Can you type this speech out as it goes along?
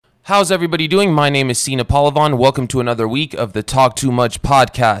How's everybody doing? My name is Sina Palavan. Welcome to another week of the Talk Too Much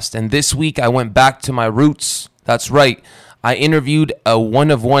podcast. And this week I went back to my roots. That's right. I interviewed a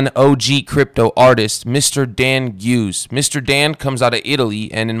one-of-one OG crypto artist, Mr. Dan Hughes. Mr. Dan comes out of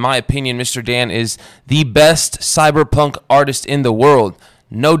Italy, and in my opinion, Mr. Dan is the best cyberpunk artist in the world.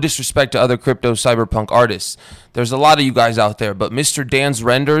 No disrespect to other crypto cyberpunk artists. There's a lot of you guys out there, but Mr. Dan's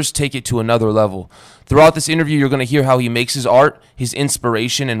renders take it to another level. Throughout this interview, you're going to hear how he makes his art, his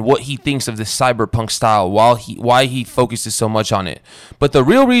inspiration, and what he thinks of this cyberpunk style, why he focuses so much on it. But the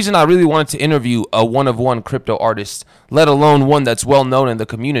real reason I really wanted to interview a one-of-one crypto artist, let alone one that's well-known in the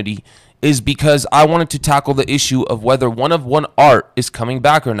community, is because I wanted to tackle the issue of whether one-of-one art is coming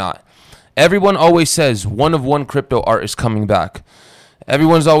back or not. Everyone always says one-of-one crypto art is coming back.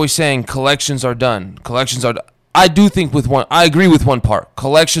 Everyone's always saying collections are done. I agree with one part.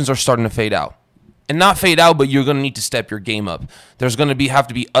 Collections are starting to fade out. And not fade out, but you're going to need to step your game up. There's going to have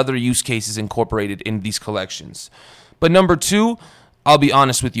to be other use cases incorporated in these collections. But number two, I'll be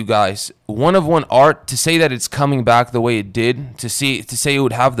honest with you guys. One-of-one art, to say that it's coming back the way it did, to say it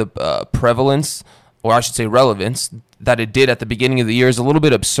would have the prevalence, or I should say relevance, that it did at the beginning of the year is a little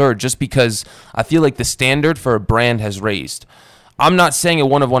bit absurd, just because I feel like the standard for a brand has raised. I'm not saying a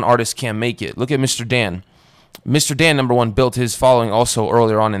one-of-one artist can't make it. Look at Mr. Dan. Mr. Dan, number one, built his following also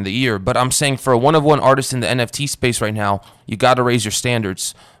earlier on in the year. But I'm saying for a one-of-one artist in the NFT space right now, you got to raise your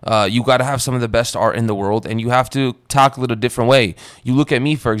standards. You got to have some of the best art in the world, and you have to tackle it a different way. You look at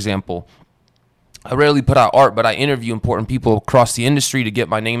me, for example. I rarely put out art, but I interview important people across the industry to get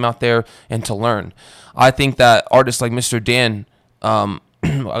my name out there and to learn. I think that artists like Mr. Dan,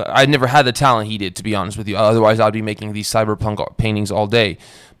 I never had the talent he did, to be honest with you. Otherwise, I'd be making these cyberpunk paintings all day.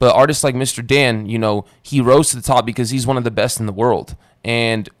 But artists like Mr. Dan, he rose to the top because he's one of the best in the world.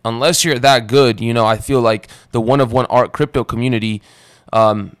 And unless you're that good, I feel like the one-of-one art crypto community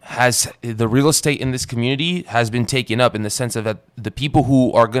has the real estate in this community has been taken up, in the sense of that the people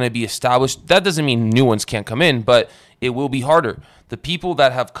who are going to be established, that doesn't mean new ones can't come in, but it will be harder. The people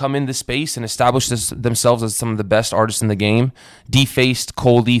that have come in the space and established themselves as some of the best artists in the game, Defaced,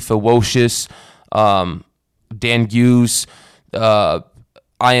 Coldy, Ferocious, Dan Hughes,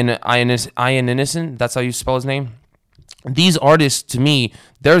 Ian Innocent, that's how you spell his name. These artists, to me,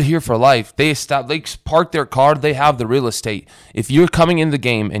 they're here for life. They park their car, they have the real estate. If you're coming in the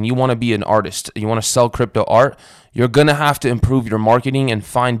game and you want to be an artist, you want to sell crypto art, you're going to have to improve your marketing and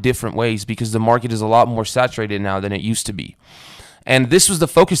find different ways, because the market is a lot more saturated now than it used to be. And this was the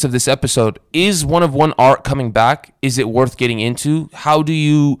focus of this episode. Is one-of-one art coming back? Is it worth getting into? How do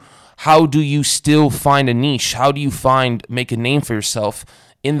you still find a niche? How do you make a name for yourself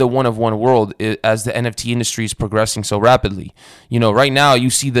in the one-of-one world as the NFT industry is progressing so rapidly? Right now you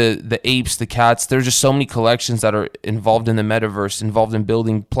see the apes, the cats. There's just so many collections that are involved in the metaverse, involved in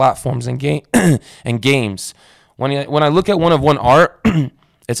building platforms and games. When I look at one-of-one art,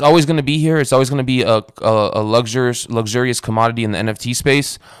 it's always going to be here. It's always going to be a luxurious commodity in the NFT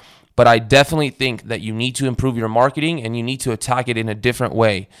space. But I definitely think that you need to improve your marketing and you need to attack it in a different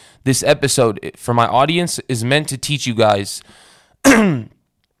way. This episode, for my audience, is meant to teach you guys.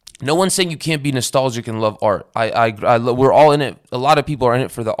 No one's saying you can't be nostalgic and love art. We're all in it. A lot of people are in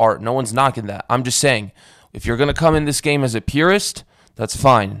it for the art. No one's knocking that. I'm just saying, if you're going to come in this game as a purist, that's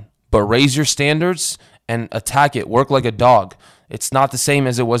fine. But raise your standards and attack it. Work like a dog. It's not the same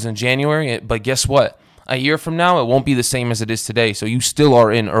as it was in January, but guess what? A year from now, it won't be the same as it is today, so you still are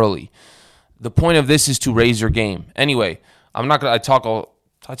in early. The point of this is to raise your game. Anyway, I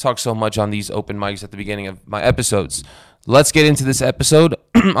talk so much on these open mics at the beginning of my episodes. Let's get into this episode.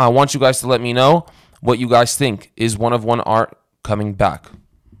 I want you guys to let me know what you guys think. Is one-of-one art coming back?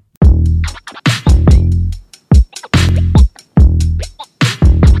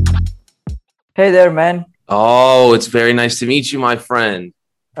 Hey there, man. Oh, it's very nice to meet you, my friend.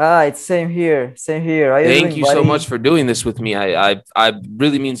 It's same here. Same here. How you Thank doing, you so buddy? much for doing this with me. I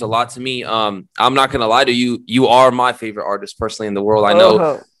really means a lot to me. I'm not gonna lie to you. You are my favorite artist personally in the world. I know.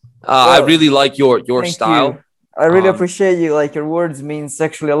 Oh, I well, really like your thank style. you. I really Um, appreciate you. Like your words means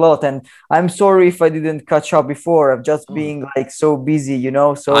actually a lot, and I'm sorry if I didn't catch up before. I'm just being like so busy,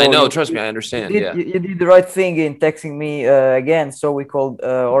 I So know. you Trust me, I you understand. did Yeah. you did the right thing in texting me again, so we could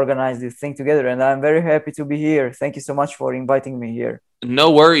organize this thing together. And I'm very happy to be here. Thank you so much for inviting me here.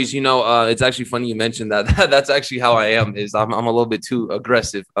 No worries. It's actually funny you mentioned that. That's actually how I am. I'm a little bit too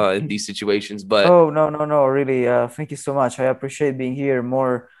aggressive in these situations, but Oh, no, no, no, really. Thank you so much. I appreciate being here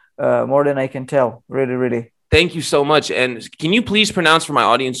more than I can tell. Really, really. thank you so much. And can you please pronounce for my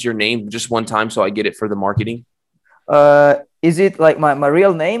audience your name just one time so I get it for the marketing? Is it like my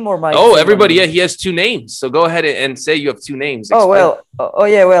real name or my Oh, everybody, yeah, pseudonym? he has two names. So go ahead and say you have two names. Oh Explain. well, oh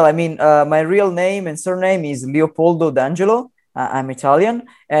yeah, well, I mean, my real name and surname is Leopoldo D'Angelo. I'm Italian,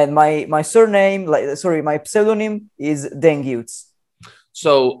 and my surname, like, sorry, my pseudonym is Dengiuz.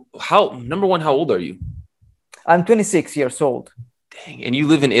 So how number one, how old are you? I'm 26 years old. Dang, and you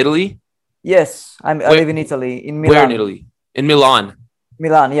live in Italy? Yes, I Where live in Italy, in where in Milan. Italy? In Milan.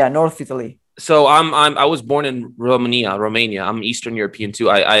 Milan, yeah, North Italy. So I was born in Romania. I'm Eastern European too.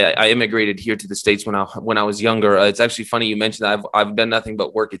 I immigrated here to the States when I was younger. It's actually funny you mentioned that. I've done nothing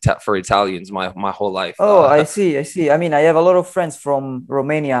but work for Italians my whole life. Oh, I see, I see. I mean, I have a lot of friends from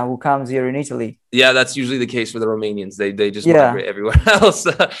Romania who comes here in Italy. Yeah, that's usually the case for the Romanians. They just Yeah. migrate everywhere else.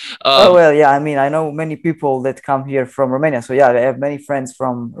 Oh um, well, yeah. I mean, I know many people that come here from Romania. So yeah, I have many friends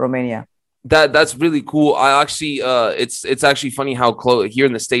from Romania. that's really cool. I actually it's actually funny how close here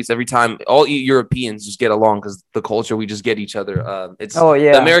in the States every time all Europeans just get along because the culture we just get each other. It's Oh the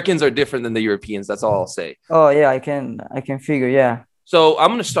yeah. Americans are different than the Europeans. That's all I'll say. Oh yeah. I can figure. Yeah. So I'm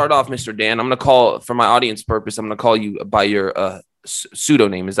going to start off, Mr. Dan. I'm going to call for my audience purpose. I'm going to call you by your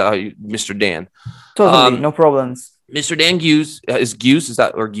pseudonym. Is that how you, Mr. Dan? Totally, no problems. Mr. Dan Hughes is Hughes. Is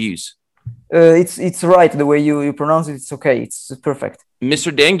that or Hughes? It's right the way you pronounce it. It's okay. It's perfect.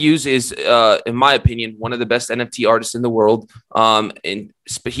 Mr. Dan Hughes is, in my opinion, one of the best NFT artists in the world. And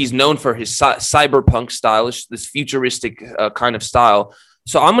he's known for his cyberpunk style, this futuristic kind of style.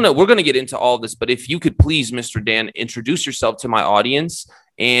 So we're gonna get into all this, but if you could please, Mr. Dan, introduce yourself to my audience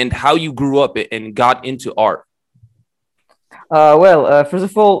and how you grew up and got into art. Well, first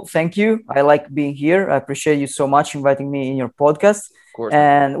of all, thank you. I like being here. I appreciate you so much inviting me in your podcast. Of course.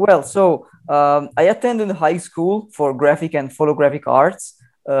 And well, so I attended high school for graphic and photographic arts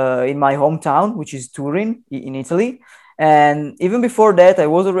in my hometown, which is Turin in Italy. And even before that, I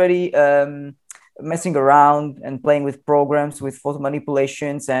was already messing around and playing with programs with photo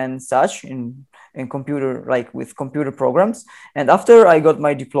manipulations and such in computer, like with computer programs. And after I got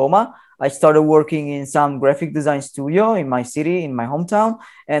my diploma, I started working in some graphic design studio in my city, in my hometown.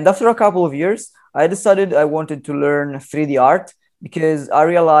 And after a couple of years, I decided I wanted to learn 3D art because I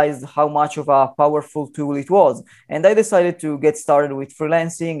realized how much of a powerful tool it was. And I decided to get started with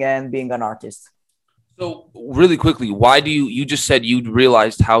freelancing and being an artist. So really quickly, why do you just said you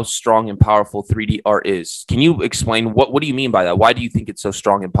realized how strong and powerful 3D art is? Can you explain what do you mean by that? Why do you think it's so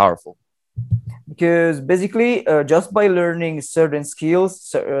strong and powerful? Because basically just by learning certain skills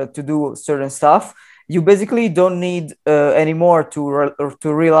to do certain stuff, you basically don't need anymore to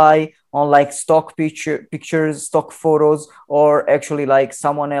rely on like stock pictures, stock photos, or actually like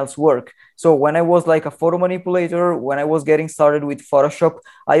someone else work. So when I was like a photo manipulator, when I was getting started with Photoshop,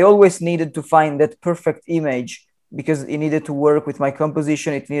 I always needed to find that perfect image because it needed to work with my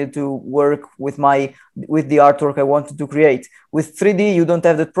composition, it needed to work with the artwork I wanted to create. With 3D you don't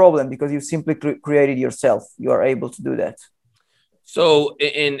have that problem because you simply create it yourself. You are able to do that. So,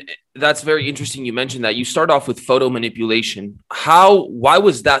 and that's very interesting. You mentioned that you start off with photo manipulation. Why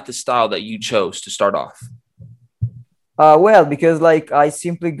was that the style that you chose to start off? Well, because like I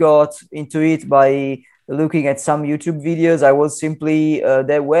simply got into it by looking at some YouTube videos. I was simply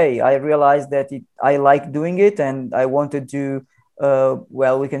that way. I realized that I like doing it and I wanted to,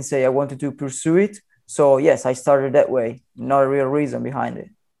 well, we can say I wanted to pursue it. So yes, I started that way. Not a real reason behind it.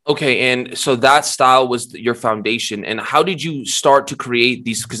 Okay, and so that style was your foundation. And how did you start to create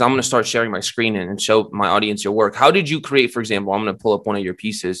these? Because I'm going to start sharing my screen and show my audience your work. How did you create, for example, I'm going to pull up one of your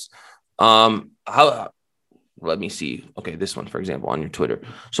pieces. How? Let me see. Okay, this one, for example, on your Twitter.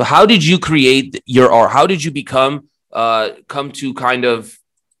 So how did you create your art? How did you come to kind of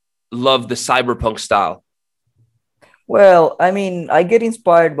love the cyberpunk style? Well, I mean, I get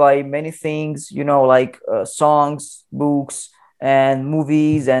inspired by many things, like songs, books, and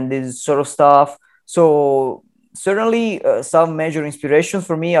movies, and this sort of stuff. So, certainly, some major inspirations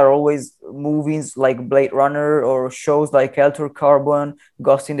for me are always movies like Blade Runner or shows like Altered Carbon,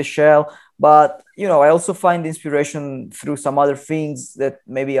 Ghost in the Shell. But, I also find inspiration through some other things that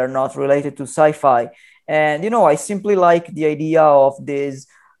maybe are not related to sci fi. And, I simply like the idea of this.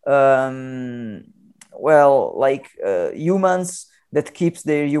 Um, well, like humans that keeps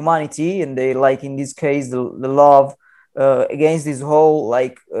their humanity and they like in this case the love against this whole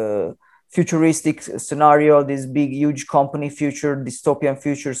like futuristic scenario, this big huge company future, dystopian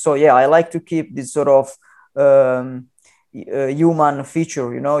future. So yeah, I like to keep this sort of human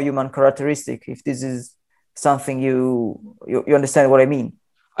feature, human characteristic, if this is something you understand what I mean.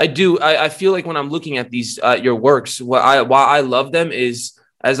 I do. I feel like when I'm looking at these your works, why I love them is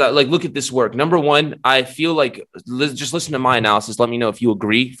as I like look at this work. Number one, I feel like just listen to my analysis. Let me know if you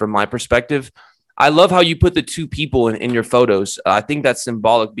agree from my perspective. I love how you put the two people in your photos. I think that's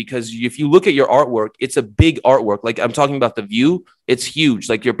symbolic because if you look at your artwork, it's a big artwork. Like I'm talking about the view, it's huge.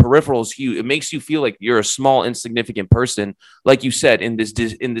 Like your peripheral is huge. It makes you feel like you're a small, insignificant person, like you said, in this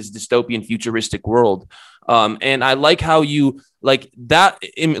dystopian, futuristic world. And I like how you like that.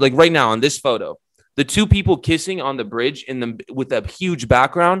 Like right now on this photo, the two people kissing on the bridge in the with a huge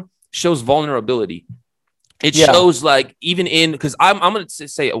background shows vulnerability. It Yeah. shows like even in because I'm gonna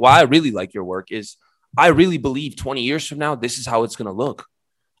say why I really like your work is I really believe 20 years from now this is how it's gonna look.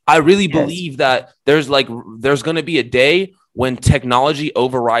 I really Yes. believe that there's gonna be a day when technology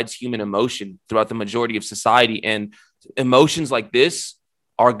overrides human emotion throughout the majority of society, and emotions like this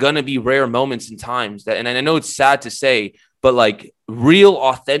are gonna be rare moments and times that. And I know it's sad to say, but like real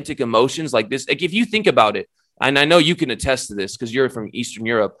authentic emotions like this, like if you think about it, and I know you can attest to this because you're from Eastern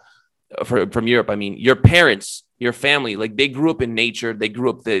Europe from Europe. I mean, your parents, your family, like they grew up in nature. They grew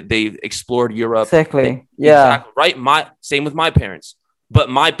up, they explored Europe. They, Exactly. Yeah. exactly right. My same with my parents. But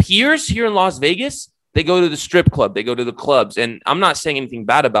my peers here in Las Vegas, they go to the strip club, they go to the clubs. And I'm not saying anything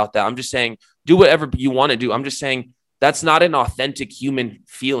bad about that. I'm just saying do whatever you want to do. I'm just saying that's not an authentic human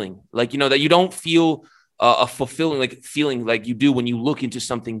feeling. Like, you know, that you don't feel a fulfilling like feeling like you do when you look into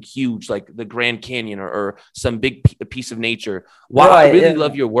something huge like the Grand Canyon or some big piece of nature. Why I Right. really Yeah.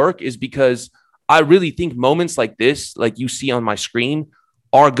 love your work is because I really think moments like this, like you see on my screen,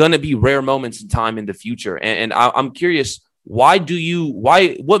 are going to be rare moments in time in the future. And I'm curious,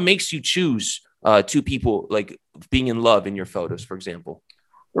 what makes you choose two people like being in love in your photos, for example?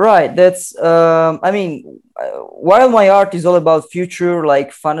 Right. That's, I mean, while my art is all about future,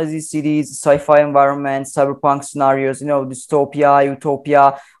 like fantasy cities, sci-fi environments, cyberpunk scenarios, dystopia, utopia,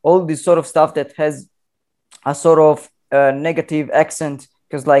 all this sort of stuff that has a sort of negative accent,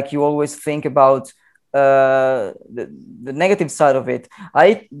 because like you always think about the negative side of it.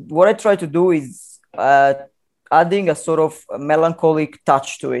 What I try to do is adding a sort of melancholic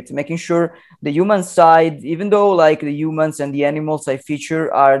touch to it, making sure the human side, even though like the humans and the animals I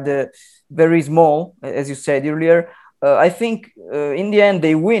feature are the very small, as you said earlier, I think in the end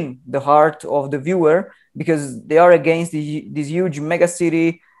they win the heart of the viewer because they are against this huge mega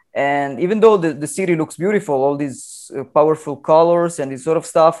city. And even though the city looks beautiful, all these powerful colors and this sort of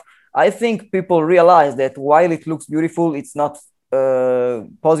stuff, I think people realize that while it looks beautiful, it's not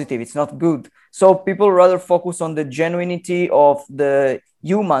positive, it's not good. So people rather focus on the genuinity of the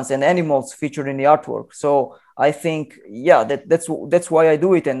humans and animals featured in the artwork. So I think, yeah, that's why I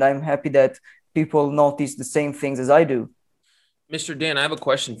do it, and I'm happy that people notice the same things as I do. Mr. Dan, I have a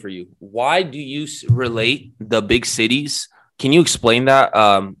question for you. Why do you relate the big cities? Can you explain that?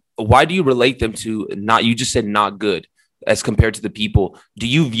 Why do you relate them to not, you just said not good as compared to the people? Do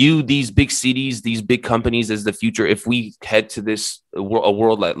you view these big cities, these big companies as the future? If we head to a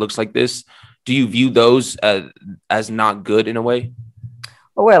world that looks like this, do you view those as not good in a way?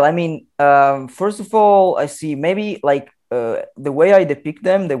 Oh, well, I mean, first of all, I see maybe like the way I depict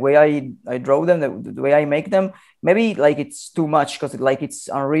them, the way I draw them, the way I make them, maybe like it's too much because like it's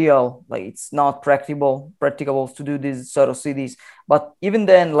unreal, like it's not practicable to do these sort of cities. But even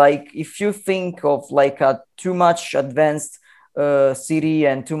then, like if you think of like a too much advanced city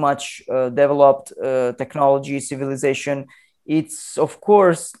and too much developed technology, civilization, it's of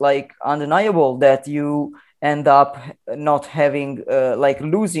course like undeniable that you end up not having like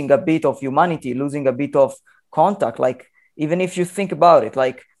losing a bit of humanity, losing a bit of contact. Like even if you think about it,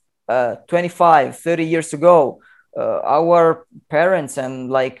 like 25 30 years ago, our parents and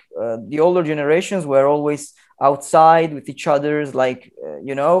like the older generations were always outside with each other's, like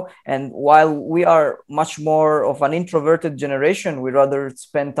and while we are much more of an introverted generation, we rather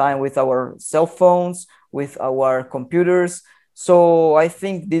spend time with our cell phones, with our computers. So I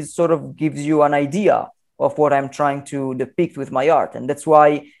think this sort of gives you an idea of what I'm trying to depict with my art. And that's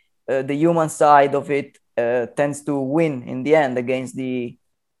why the human side of it tends to win in the end against the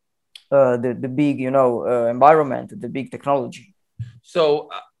big, environment, the big technology. So,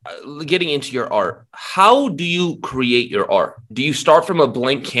 getting into your art, how do you create your art? Do you start from a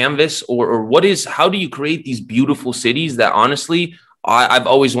blank canvas, or how do you create these beautiful cities that honestly, I've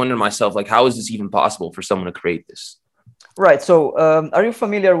always wondered myself, like, how is this even possible for someone to create this? Right. So, are you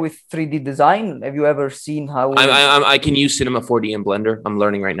familiar with 3D design? Have you ever seen how? I can use Cinema 4D and Blender. I'm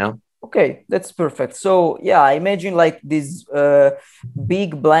learning right now. Okay, that's perfect. So yeah, I imagine like this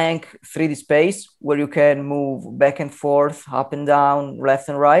big blank 3D space where you can move back and forth, up and down, left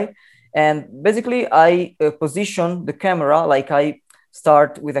and right. And basically, I position the camera, like I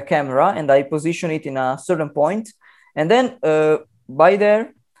start with a camera and I position it in a certain point. And then by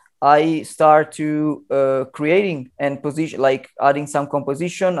there, I start to creating and position, like adding some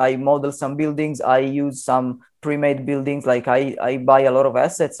composition. I model some buildings. I use some pre-made buildings. Like I buy a lot of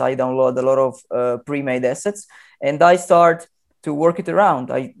assets. I download a lot of pre-made assets, and I start to work it around.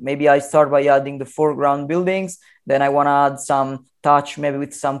 I start by adding the foreground buildings. Then I want to add some touch, maybe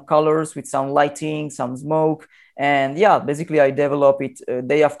with some colors, with some lighting, some smoke, and yeah, basically I develop it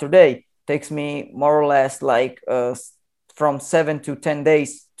day after day. Takes me more or less like from 7 to 10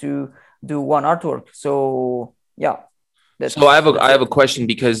 days to do one artwork. So yeah, So that's I have it. a question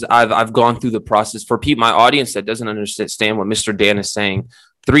because I've gone through the process for people, my audience that doesn't understand what Mr. Dan is saying.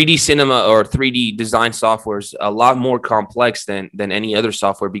 3D cinema or 3D design software is a lot more complex than any other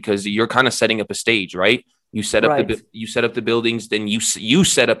software because you're kind of setting up a stage, right? Right. You set up the buildings, then you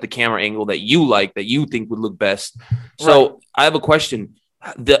set up the camera angle that you like, that you think would look best. Right. So I have a question.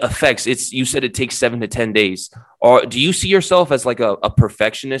 The effects, it's you said it takes 7 to 10 days. Or do you see yourself as like a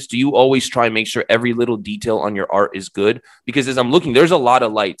perfectionist? Do you always try and make sure every little detail on your art is good? Because as I'm looking, there's a lot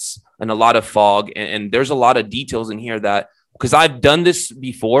of lights and a lot of fog, and there's a lot of details in here that because I've done this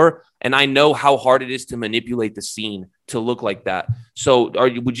before and I know how hard it is to manipulate the scene to look like that. So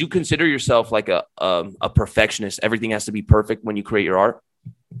would you consider yourself like a perfectionist? Everything has to be perfect when you create your art?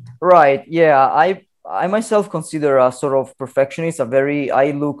 Right. Yeah. I myself consider a sort of perfectionist.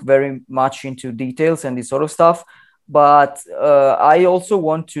 I look very much into details and this sort of stuff. But I also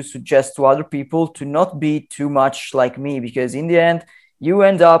want to suggest to other people to not be too much like me, because in the end, you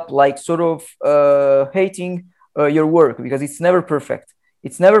end up like sort of hating your work because it's never perfect.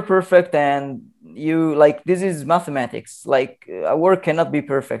 It's never perfect. And you like, this is mathematics. Like a work cannot be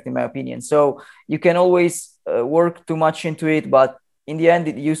perfect, in my opinion. So you can always work too much into it. But in the end,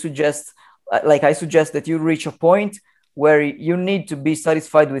 you suggest, like I suggest that you reach a point where you need to be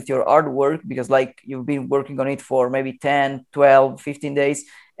satisfied with your artwork, because like you've been working on it for maybe 10, 12, 15 days,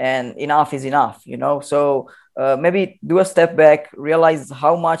 and enough is enough, so maybe do a step back, realize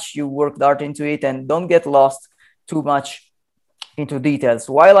how much you worked art into it, and don't get lost too much into details.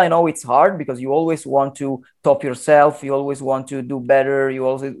 While I know it's hard because you always want to top yourself, you always want to do better, you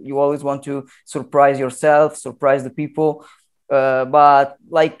always want to surprise yourself, surprise the people, but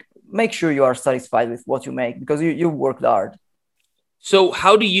like make sure you are satisfied with what you make, because you worked hard. So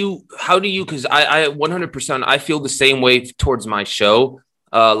because I 100% I feel the same way towards my show.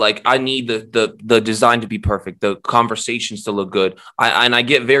 Like I need the design to be perfect, the conversations to look good. I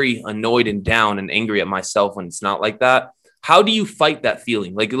get very annoyed and down and angry at myself when it's not like that. How do you fight that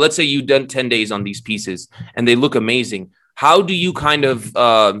feeling? Like let's say you've done 10 days on these pieces and they look amazing. How do you kind of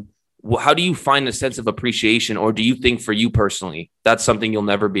how do you find a sense of appreciation, or do you think for you personally that's something you'll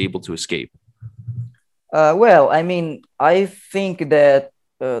never be able to escape? Well, I mean, I think that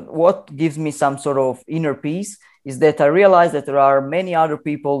what gives me some sort of inner peace is that I realize that there are many other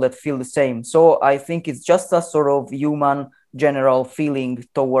people that feel the same. So I think it's just a sort of human general feeling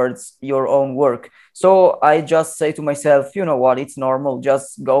towards your own work. So I just say to myself, you know what, it's normal,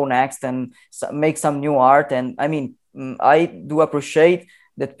 just go next and make some new art. And I mean, I do appreciate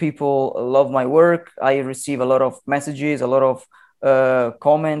that people love my work. I receive a lot of messages, a lot of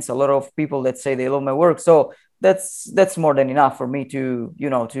comments, a lot of people that say they love my work. So that's more than enough for me to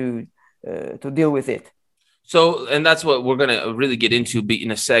to deal with it. So, and that's what we're going to really get into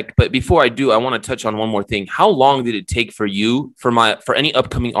in a sec. But before I do, I want to touch on one more thing. How long did it take for you, for any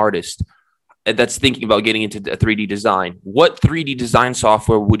upcoming artist that's thinking about getting into a 3D design? What 3D design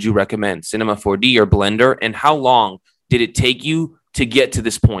software would you recommend? Cinema 4D or Blender? And how long did it take you to get to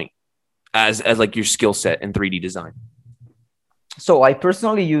this point as like your skill set in 3D design? So I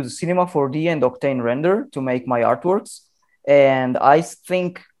personally use Cinema 4D and Octane Render to make my artworks, and I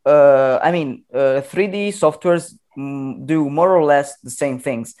think 3D softwares do more or less the same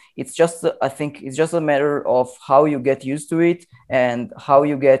things. It's just I think it's just a matter of how you get used to it and how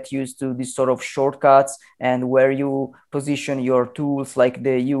you get used to these sort of shortcuts and where you position your tools, like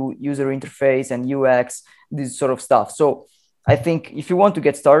the user interface and UX, this sort of stuff. So I think if you want to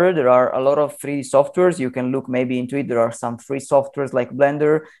get started, there are a lot of 3D softwares. You can look maybe into it. There are some free softwares like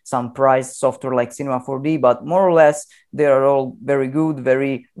Blender, some price software like Cinema 4D, but more or less, they are all very good,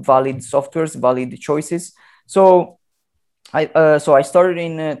 very valid softwares, valid choices. So I started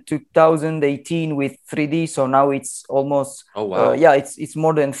in 2018 with 3D. So now it's almost, Oh, wow. yeah, it's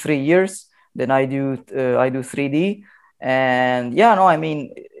more than 3 years. Then I do 3D, and yeah, no, I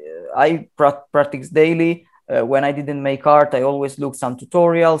mean, I practice daily. When I didn't make art, I always look some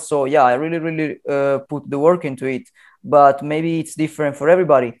tutorials. So yeah, I really, really put the work into it. But maybe it's different for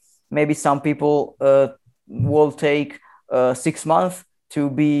everybody. Maybe some people will take 6 months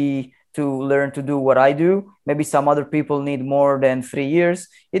to learn to do what I do. Maybe some other people need more than 3 years.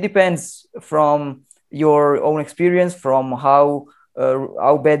 It depends from your own experience, from how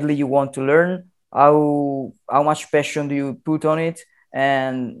badly you want to learn, how much passion do you put on it.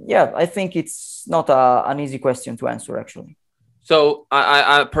 And yeah, I think it's not an easy question to answer, actually. So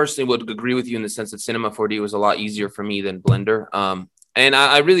I personally would agree with you in the sense that Cinema 4D was a lot easier for me than Blender. And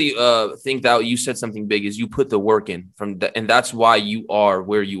I really think that you said something big is you put the work in and that's why you are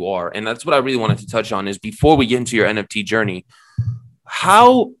where you are. And that's what I really wanted to touch on is before we get into your NFT journey,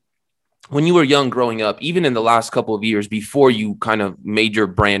 how, when you were young growing up, even in the last couple of years before you kind of made your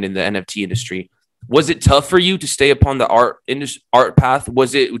brand in the NFT industry, was it tough for you to stay upon the art path?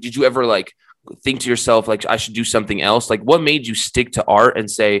 Did you ever like think to yourself, like, I should do something else? Like, what made you stick to art and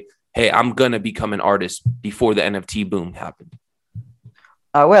say, hey, I'm going to become an artist before the NFT boom happened?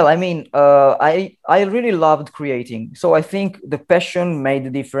 Well, I mean, I really loved creating, so I think the passion made the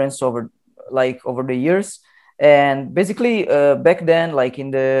difference over the years. And basically, back then, like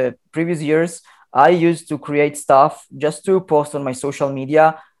in the previous years, I used to create stuff just to post on my social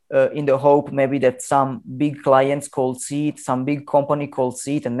media, in the hope maybe that some big clients called see it, some big company called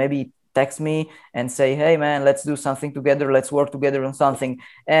see it, and maybe text me and say, "Hey, man, let's do something together. Let's work together on something."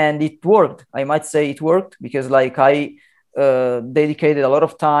 And it worked. I might say it worked because, like, I dedicated a lot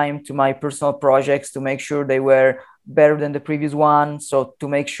of time to my personal projects to make sure they were better than the previous one. So to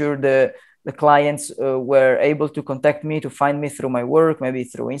make sure the clients were able to contact me, to find me through my work, maybe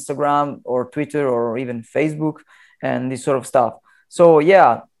through Instagram or Twitter or even Facebook and this sort of stuff. So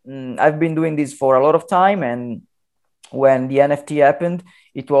yeah, I've been doing this for a lot of time. And when the NFT happened,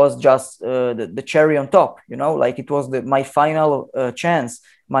 it was just the cherry on top, like it was my final chance,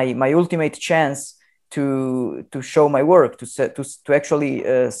 my ultimate chance to show my work, to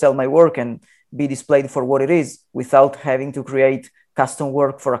actually sell my work and be displayed for what it is without having to create custom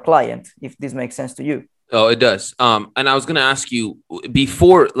work for a client, if this makes sense to you. Oh, it does. And I was going to ask you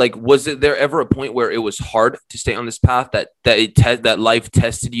before, like, was it there ever a point where it was hard to stay on this path that life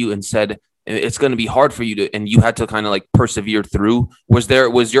tested you and said it's going to be hard for you to, and you had to kind of like persevere through?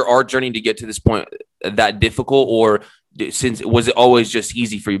 Was your art journey to get to this point that difficult, or was it always just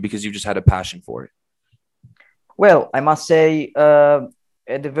easy for you because you just had a passion for it? Well, I must say,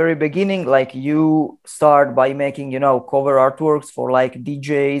 at the very beginning, like you start by making, cover artworks for like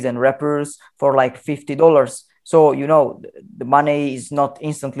DJs and rappers for like $50. So, the money is not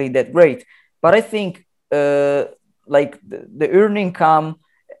instantly that great. But I think like the earning come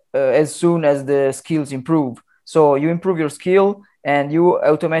as soon as the skills improve. So you improve your skill and you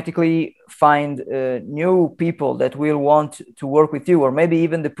automatically find new people that will want to work with you, or maybe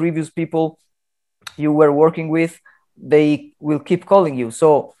even the previous people you were working with, they will keep calling you.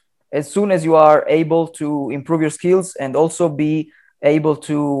 So as soon as you are able to improve your skills and also be able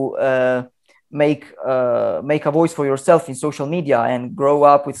to make a voice for yourself in social media and grow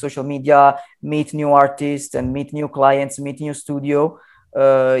up with social media, meet new artists and meet new clients, meet new studio,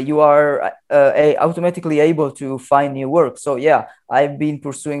 you are automatically able to find new work. So yeah, I've been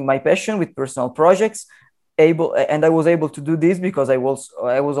pursuing my passion with personal projects, and I was able to do this because I was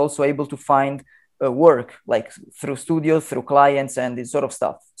also able to find work like through studios, through clients, and this sort of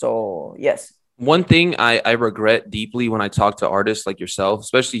stuff. So yes. One thing I regret deeply when I talk to artists like yourself,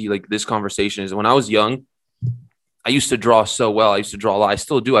 especially like this conversation, is when I was young, I used to draw so well. I used to draw a lot. I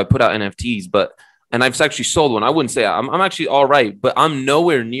still do. I put out NFTs, and I've actually sold one. I wouldn't say I'm actually all right, but I'm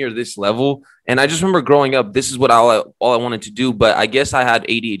nowhere near this level. And I just remember growing up, this is what all I wanted to do. But I guess I had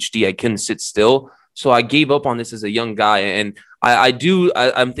ADHD. I couldn't sit still. So I gave up on this as a young guy. And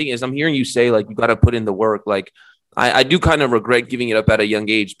I'm thinking, as I'm hearing you say, like, you got to put in the work. Like, I do kind of regret giving it up at a young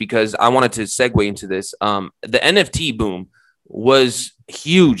age, because I wanted to segue into this. The NFT boom was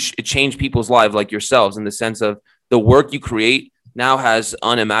huge. It changed people's lives, like yourselves, in the sense of the work you create now has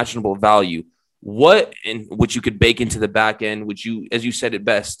unimaginable value. What, in which you could bake into the back end, which you, as you said it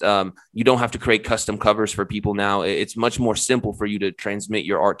best, you don't have to create custom covers for people now. It's much more simple for you to transmit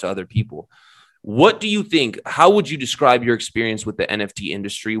your art to other people. What do you think? How would you describe your experience with the NFT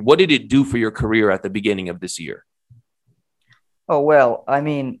industry? What did it do for your career at the beginning of this year? Oh, well, I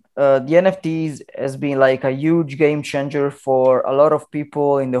mean, the NFTs has been like a huge game changer for a lot of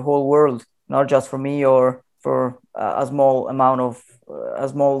people in the whole world, not just for me or for a small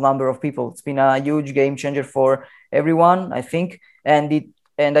number of people. It's been a huge game changer for everyone, I think. And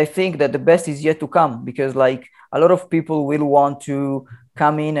I think that the best is yet to come, because like a lot of people will want to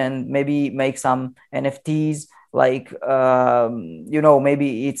come in and maybe make some NFTs, like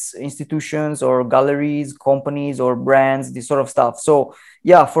maybe it's institutions or galleries, companies or brands, this sort of stuff. So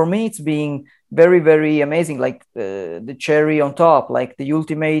yeah, for me it's being very, very amazing, like the cherry on top, like the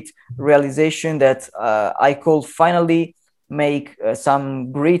ultimate realization that I could finally make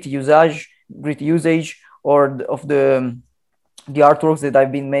some great usage of the artworks that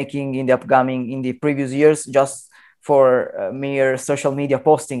I've been making in the previous years, just for mere social media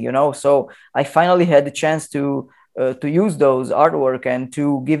posting, you know. So I finally had the chance to use those artwork and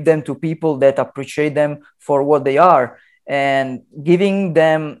to give them to people that appreciate them for what they are, and giving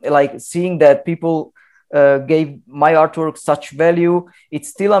them, like, seeing that people gave my artwork such value. It's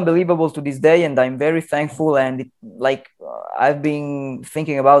still unbelievable to this day, and I'm very thankful. And I've been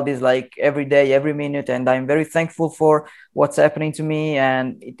thinking about this like every day, every minute, and I'm very thankful for what's happening to me.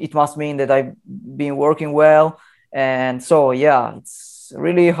 And it must mean that I've been working well. And so, yeah, it's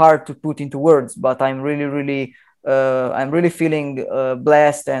really hard to put into words, but I'm really feeling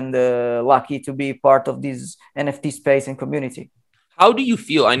blessed and lucky to be part of this NFT space and community. How do you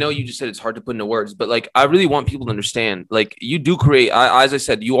feel? I know you just said it's hard to put into words, but like I really want people to understand. Like you do create. As I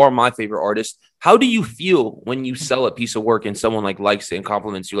said, you are my favorite artist. How do you feel when you sell a piece of work and someone like likes it and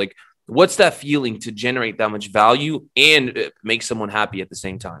compliments you? Like, what's that feeling to generate that much value and make someone happy at the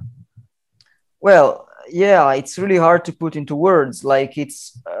same time? Well, yeah, it's really hard to put into words. Like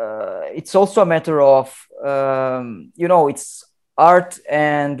it's also a matter of it's art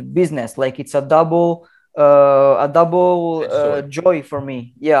and business. Like it's a double joy for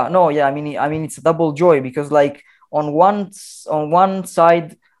me. Yeah, no, yeah. I mean, it's a double joy because, like, on one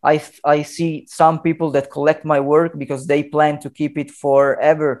side, I see some people that collect my work because they plan to keep it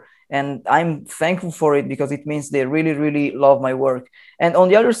forever, and I'm thankful for it because it means they really, really love my work. And on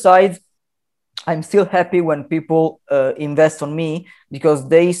the other side, I'm still happy when people invest on me because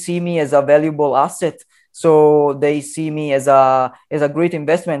they see me as a valuable asset. So they see me as a great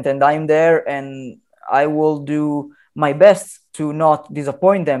investment, and I'm there, and I will do my best to not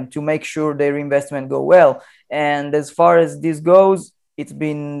disappoint them, to make sure their investment go well. And as far as this goes, it's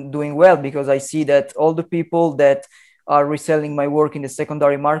been doing well because I see that all the people that are reselling my work in the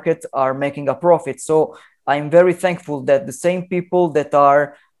secondary market are making a profit. So I'm very thankful that the same people that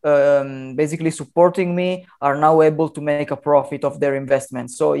are basically supporting me are now able to make a profit of their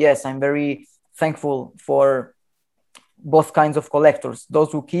investment. So yes, I'm very thankful for both kinds of collectors,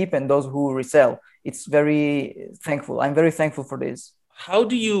 those who keep and those who resell. It's very thankful. I'm very thankful for this. How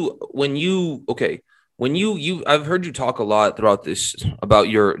do you when you okay when you I've heard you talk a lot throughout this about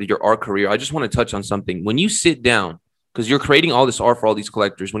your art career. I just want to touch on something. When you sit down, because you're creating all this art for all these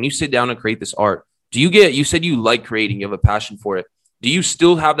collectors, when you sit down and create this art, you said you like creating, you have a passion for it. Do you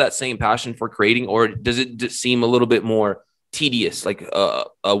still have that same passion for creating, or does it just seem a little bit more tedious, like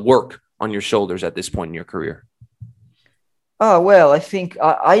a work on your shoulders at this point in your career? Well, I think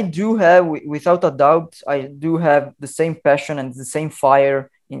I do have, without a doubt, I do have the same passion and the same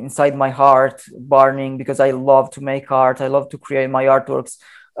fire inside my heart burning because I love to make art. I love to create my artworks.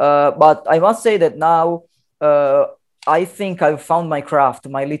 But I must say that now uh, I think I've found my craft,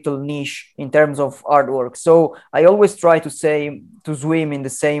 my little niche in terms of artwork. So I always try to swim in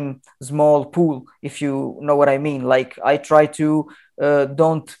the same small pool, if you know what I mean. Like I try to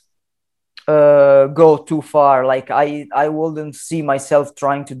don't go too far. Like I wouldn't see myself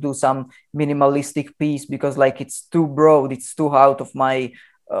trying to do some minimalistic piece because, like, it's too broad, it's too out of my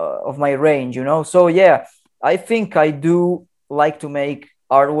range, you know. So yeah, I think I do like to make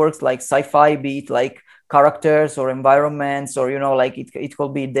artworks like sci-fi, be it like characters or environments, or, you know, like it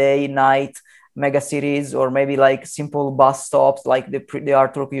could be day, night, mega cities, or maybe like simple bus stops like the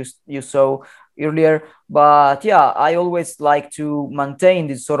artwork you saw earlier. But yeah, I always like to maintain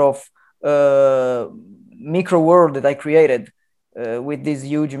this sort of uh, micro world that I created with this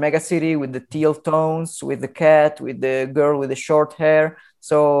huge mega city, with the teal tones, with the cat, with the girl with the short hair.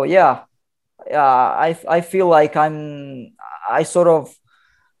 So yeah, I feel like I sort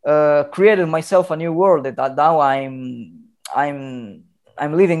of created myself a new world that now I'm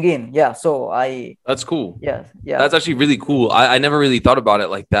I'm living in. Yeah. So That's cool. yeah, yeah. That's actually really cool. I never really thought about it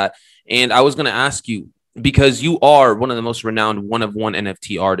like that. And I was going to ask you, because you are one of the most renowned one of one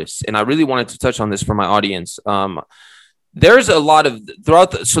NFT artists, and I really wanted to touch on this for my audience. There's a lot of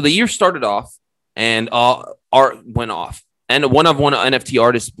so the year started off and art went off, and one of one NFT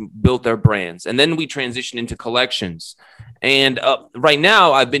artists built their brands, and then we transitioned into collections. And right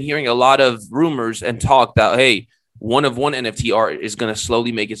now, I've been hearing a lot of rumors and talk that, hey, one of one NFT art is going to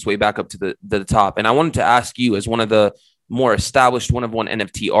slowly make its way back up to the top. And I wanted to ask you, as one of the more established one of one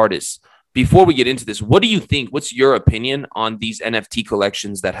NFT artists, before we get into this, what do you think? What's your opinion on these NFT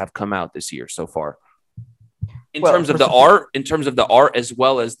collections that have come out this year so far? In Well, terms of first the of all, art, in terms of the art as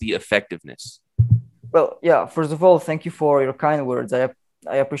well as the effectiveness. well, yeah. First of all, thank you for your kind words.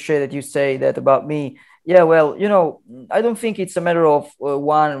 I appreciate that you say that about me. Yeah, well, I don't think it's a matter of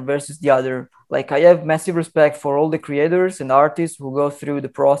one versus the other. Like, I have massive respect for all the creators and artists who go through the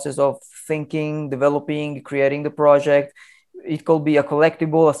process of thinking, developing, creating the project. It could be a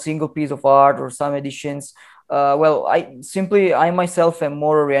collectible, a single piece of art, or some editions. Well, I myself am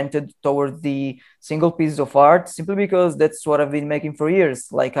more oriented towards the single pieces of art, simply because that's what I've been making for years,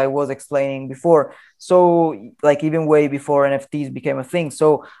 like I was explaining before. So, like, even way before NFTs became a thing.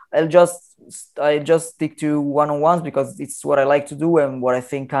 So I'll just I just stick to one-on-ones because it's what I like to do and what I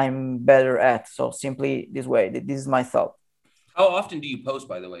think I'm better at. So simply this way. This is my thought. How often do you post,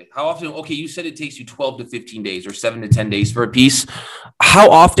 by the way? How often? Okay, you said it takes you 12 to 15 days or 7 to 10 days for a piece.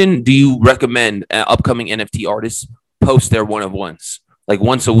 How often do you recommend upcoming NFT artists post their one of ones? Like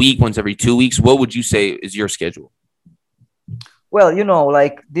once a week, once every 2 weeks? What would you say is your schedule? Well,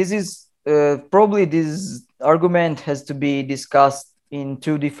 like, this is probably this argument has to be discussed in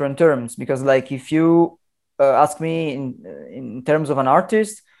two different terms, because, like, if you ask me in terms of an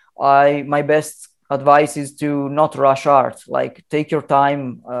artist, I my best advice is to not rush art. Like, take your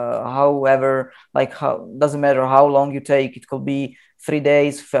time. However, like, how doesn't matter how long you take. It could be 3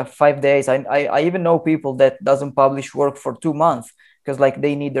 days, 5 days. I even know people that doesn't publish work for 2 months because, like,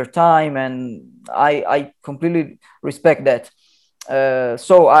 they need their time, and I completely respect that.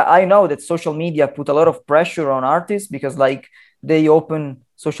 So I know that social media put a lot of pressure on artists because, like, they open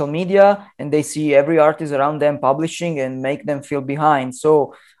social media and they see every artist around them publishing and make them feel behind.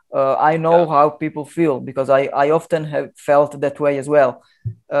 So I know Yeah. how people feel because I often have felt that way as well.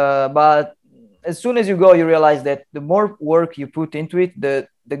 But as soon as you go, you realize that the more work you put into it,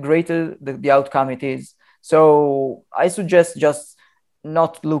 the greater the outcome it is. So I suggest just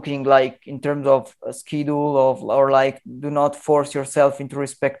not looking, like, in terms of a schedule of, or, like, do not force yourself into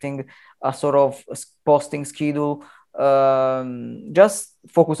respecting a sort of posting schedule. Just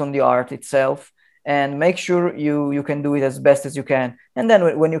focus on the art itself and make sure you can do it as best as you can, and then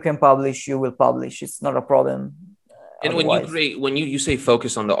when you can publish, you will publish. It's not a problem And when you otherwise. create, when you say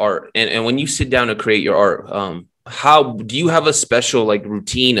focus on the art, and when you sit down to create your art, how do you have a special like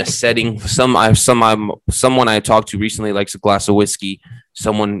routine, a setting? Someone I talked to recently likes a glass of whiskey.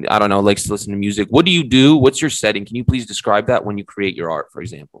 Someone I don't know likes to listen to music. What do you do? What's your setting? Can you please describe that when you create your art, for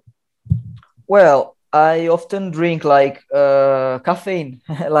example? Well, I often drink, like, caffeine,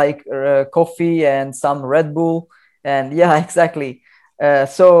 like coffee and some Red Bull, and yeah, exactly.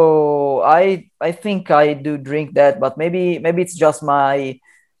 So I think I do drink that, but maybe it's just my,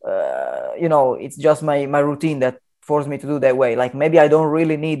 it's just my routine that forced me to do that way. Like, maybe I don't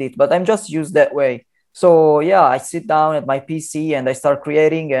really need it, but I'm just used that way. So yeah, I sit down at my PC and I start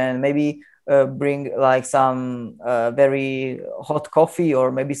creating, and maybe bring, like, some very hot coffee,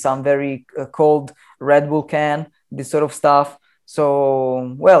 or maybe some very cold Red Bull can, this sort of stuff.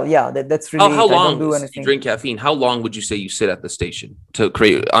 So, well, yeah, that's How really how it. I don't long do is you anything. drink caffeine? How long would you say you sit at the station to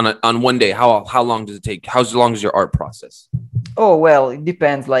create on one day? How long does it take? How long is your art process? Oh, well, it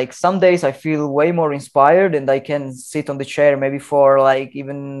depends. Like, some days I feel way more inspired and I can sit on the chair maybe for, like,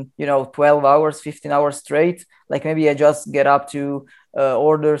 even, 12 hours, 15 hours straight. Like, maybe I just get up to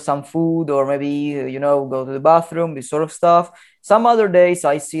order some food, or maybe, go to the bathroom, this sort of stuff. Some other days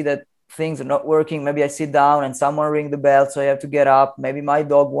I see that things are not working. Maybe I sit down and someone ring the bell, so I have to get up. Maybe my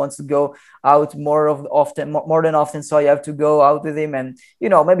dog wants to go out more than often, so I have to go out with him. And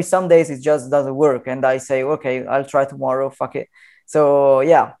maybe some days it just doesn't work and I say, okay, I'll try tomorrow, fuck it. So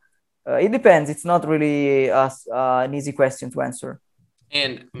yeah, it depends. It's not really an easy question to answer.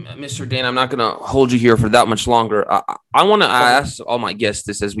 And Mr. Dan, I'm not going to hold you here for that much longer. I want to No problem. ask all my guests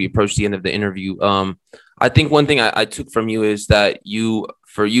this as we approach the end of the interview. I think one thing I took from you is that you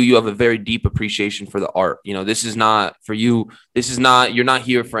have a very deep appreciation for the art. You know, this is not for you. This is not, you're not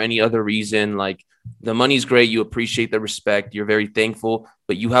here for any other reason. Like the money's great. You appreciate the respect. You're very thankful,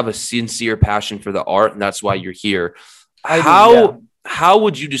 but you have a sincere passion for the art. And that's why you're here. I do, yeah. How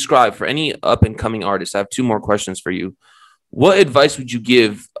would you describe for any up and coming artists? I have two more questions for you. What advice would you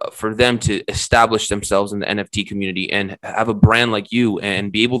give for them to establish themselves in the NFT community and have a brand like you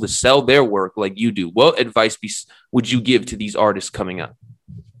and be able to sell their work like you do? What advice would you give to these artists coming up?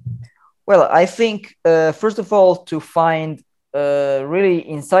 Well, I think, first of all, to find really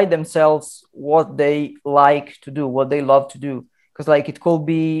inside themselves what they like to do, what they love to do. Because, like, it could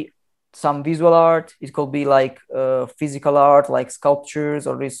be some visual art, it could be, like, physical art, like sculptures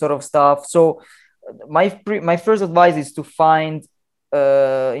or this sort of stuff. So my first advice is to find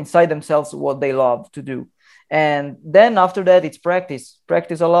inside themselves what they love to do, and then after that it's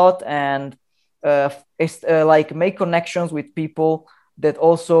practice a lot, and like, make connections with people that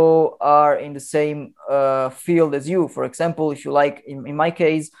also are in the same field as you. For example, if you like, in my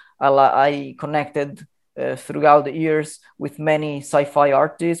case, I connected throughout the years with many sci-fi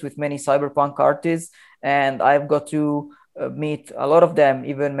artists, with many cyberpunk artists, and I've got to meet a lot of them,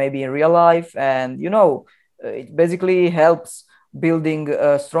 even maybe in real life. And it basically helps building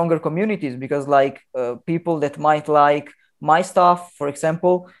stronger communities, because like people that might like my stuff, for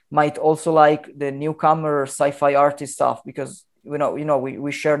example, might also like the newcomer sci-fi artist stuff, because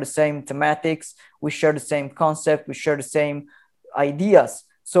we share the same thematics, we share the same concept, we share the same ideas.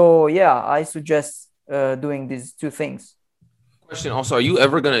 So yeah, I suggest doing these two things. Question also,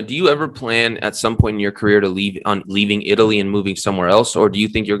 do you ever plan at some point in your career to leaving Italy and moving somewhere else, or do you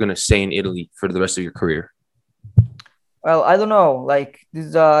think you're going to stay in Italy for the rest of your career? Well, I don't know. Like, this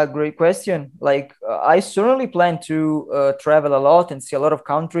is a great question. Like, I certainly plan to travel a lot and see a lot of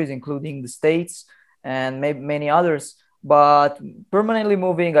countries, including the States and maybe many others. But permanently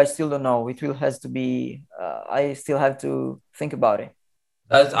moving, I still don't know. It will has to be. I still have to think about it.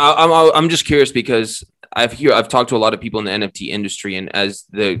 I'm just curious because I've talked to a lot of people in the NFT industry, and as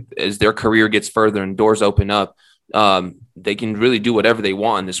their career gets further and doors open up, they can really do whatever they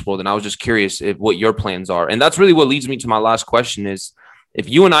want in this world. And I was just curious what your plans are, and that's really what leads me to my last question: is if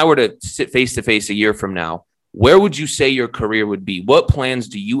you and I were to sit face to face a year from now, where would you say your career would be? What plans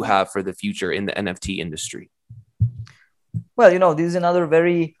do you have for the future in the NFT industry? Well, this is another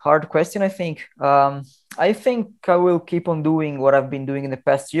very hard question, I think. I think I will keep on doing what I've been doing in the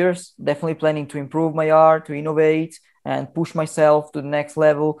past years, definitely planning to improve my art, to innovate and push myself to the next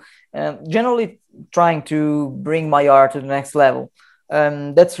level, and generally trying to bring my art to the next level.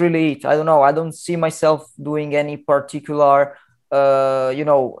 That's really it. I don't know. I don't see myself doing any particular,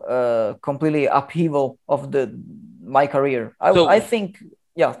 completely upheaval of my career. I So think,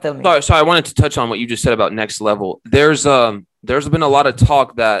 yeah, tell me. sorry, I wanted to touch on what you just said about next level. There's been a lot of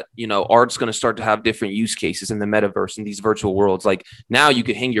talk that art's going to start to have different use cases in the metaverse in these virtual worlds. Like now you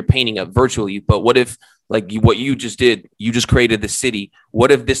could hang your painting up virtually, but what if what you just did, you just created the city.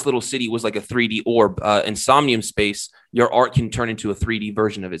 What if this little city was like a 3D orb in Somnium space? Your art can turn into a 3D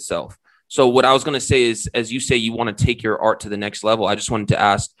version of itself. So what I was going to say is, as you say, you want to take your art to the next level. I just wanted to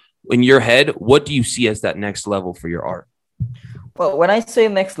ask, in your head, what do you see as that next level for your art? Well, when I say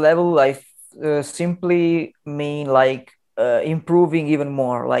next level, I simply mean like improving even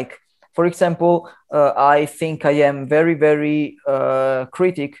more. Like, for example, I think I am very, very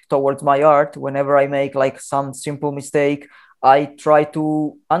critic towards my art. Whenever I make like some simple mistake, I try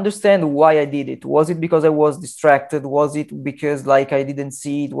to understand why I did it. Was it because I was distracted? Was it because like I didn't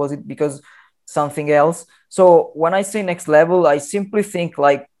see it? Was it because something else? So when I say next level, I simply think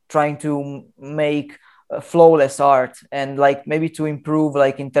like trying to make flawless art, and like maybe to improve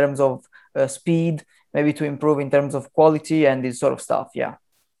like in terms of speed, maybe to improve in terms of quality and this sort of stuff. Yeah.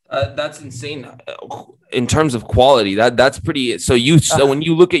 That's insane. In terms of quality, that's pretty. So when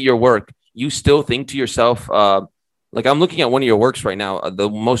you look at your work, you still think to yourself, like I'm looking at one of your works right now, the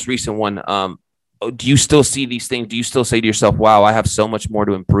most recent one. Do you still see these things? Do you still say to yourself, wow, I have so much more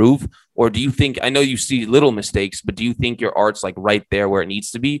to improve? Or do you think, I know you see little mistakes, but do you think your art's like right there where it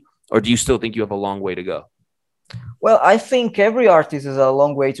needs to be? Or do you still think you have a long way to go? Well, I think every artist is a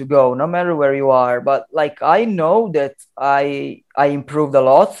long way to go, no matter where you are. But like I know that I improved a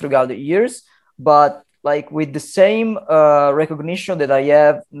lot throughout the years, but like with the same recognition that I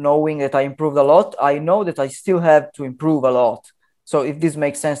have, knowing that I improved a lot, I know that I still have to improve a lot. So if this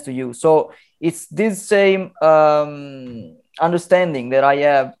makes sense to you, so it's this same understanding that I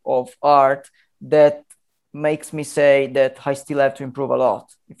have of art that makes me say that I still have to improve a lot,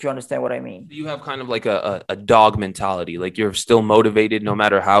 if you understand what I mean. You have kind of like a dog mentality, like you're still motivated no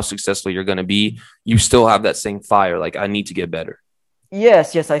matter how successful you're going to be. You still have that same fire, like I need to get better.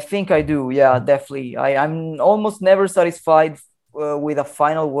 Yes, I think I do. Yeah, definitely. I'm almost never satisfied with a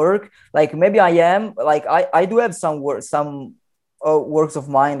final work. Like maybe I am. Like I do have some works of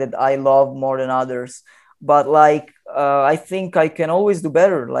mine that I love more than others. But like I think I can always do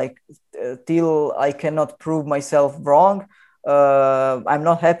better. Like till I cannot prove myself wrong, I'm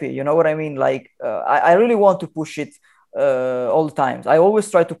not happy. You know what I mean? Like I really want to push it all the times. I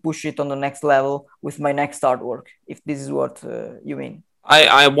always try to push it on the next level with my next artwork, if this is what you mean.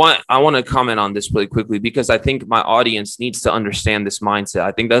 I want to comment on this really quickly because I think my audience needs to understand this mindset.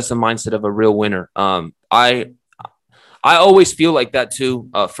 I think that's the mindset of a real winner. I always feel like that too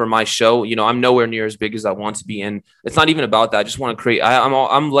for my show. I'm nowhere near as big as I want to be, and it's not even about that. I just want to create.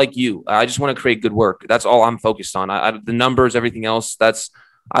 I'm like you. I just want to create good work. That's all I'm focused on. The numbers, everything else.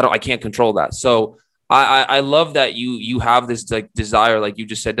 I can't control that. So I love that you have this like desire, like you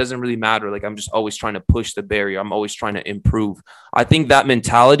just said, doesn't really matter. Like I'm just always trying to push the barrier. I'm always trying to improve. I think that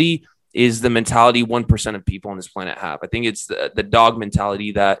mentality is the mentality 1% of people on this planet have. I think it's the dog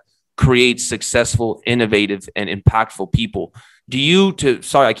mentality that creates successful, innovative, and impactful people.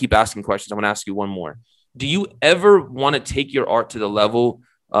 Sorry, I keep asking questions. I'm going to ask you one more. Do you ever want to take your art to the level?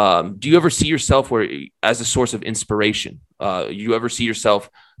 Do you ever see yourself as a source of inspiration? You ever see yourself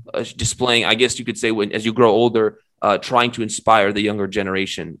displaying, I guess you could say, as you grow older, trying to inspire the younger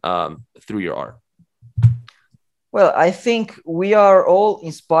generation through your art? Well, I think we are all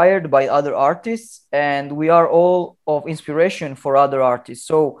inspired by other artists, and we are all of inspiration for other artists.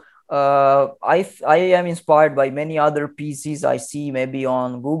 So I am inspired by many other pieces I see maybe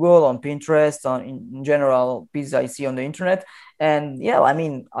on Google, on Pinterest, on in general pieces I see on the internet. And yeah, I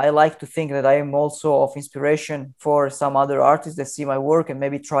mean, I like to think that I am also of inspiration for some other artists that see my work and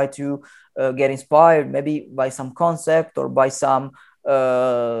maybe try to get inspired, maybe by some concept or by some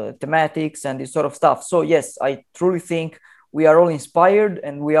thematics and this sort of stuff. So yes, I truly think we are all inspired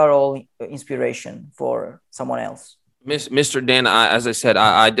and we are all inspiration for someone else. Mr. Dan, as I said,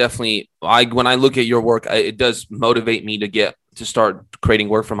 I definitely, when I look at your work, it does motivate me to start creating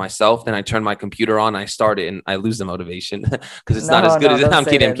work for myself. Then I turn my computer on, I start it, and I lose the motivation because it's not as good as I'm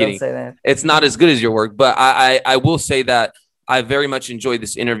kidding. I'm kidding. It's not as good as your work, but I will say that I very much enjoyed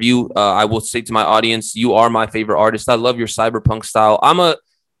this interview. I will say to my audience, you are my favorite artist. I love your cyberpunk style.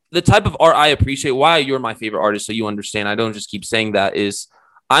 The type of art I appreciate. Why you're my favorite artist, so you understand. I don't just keep saying that. Is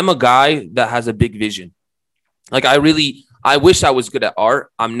I'm a guy that has a big vision. Like I wish I was good at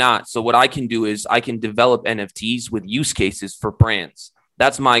art. I'm not. So what I can do is I can develop NFTs with use cases for brands.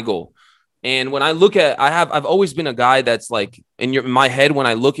 That's my goal. And when I look at, I've always been a guy that's like in my head, when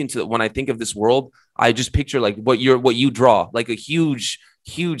I think of this world, I just picture like what you draw, like a huge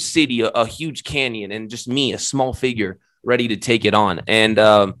city, a huge canyon, and just me, a small figure ready to take it on. And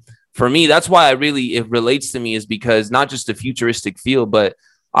for me, that's why it relates to me, is because not just a futuristic feel, but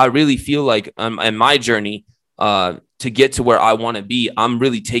I really feel like in my journey, to get to where I want to be, I'm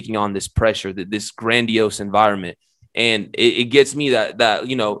really taking on this pressure, this grandiose environment. And it gets me that,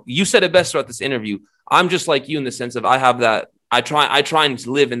 you said it best throughout this interview. I'm just like you in the sense of I try and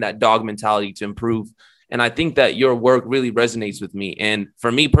live in that dog mentality to improve. And I think that your work really resonates with me. And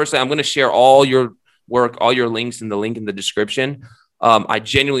for me personally, I'm going to share all your work, all your links in the link in the description. I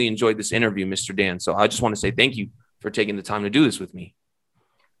genuinely enjoyed this interview, Mr. Dan. So I just want to say thank you for taking the time to do this with me.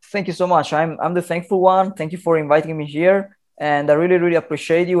 Thank you so much. I'm the thankful one. Thank you for inviting me here. And I really, really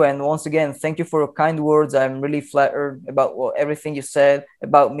appreciate you. And once again, thank you for your kind words. I'm really flattered about everything you said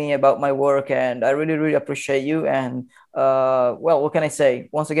about me, about my work. And I really, really appreciate you. And well, what can I say?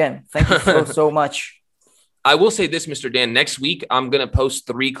 Once again, thank you so much. I will say this, Mr. Dan, next week, I'm going to post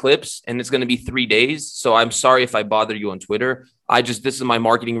 3 clips and it's going to be 3 days. So I'm sorry if I bother you on Twitter. This is my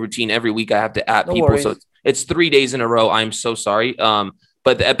marketing routine. Every week I have to at people. Worries. So it's 3 days in a row. I'm so sorry.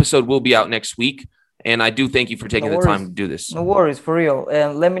 But the episode will be out next week. And I do thank you for taking the time to do this. No worries, for real.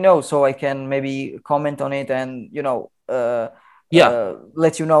 And let me know so I can maybe comment on it and, let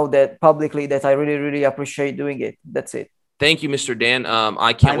you know that publicly that I really, really appreciate doing it. That's it. Thank you, Mr. Dan.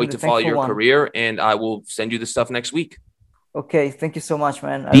 I can't wait to follow your career, and I will send you the stuff next week. Okay. Thank you so much,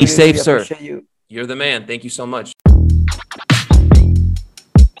 man. Be safe, sir. You're the man. Thank you so much.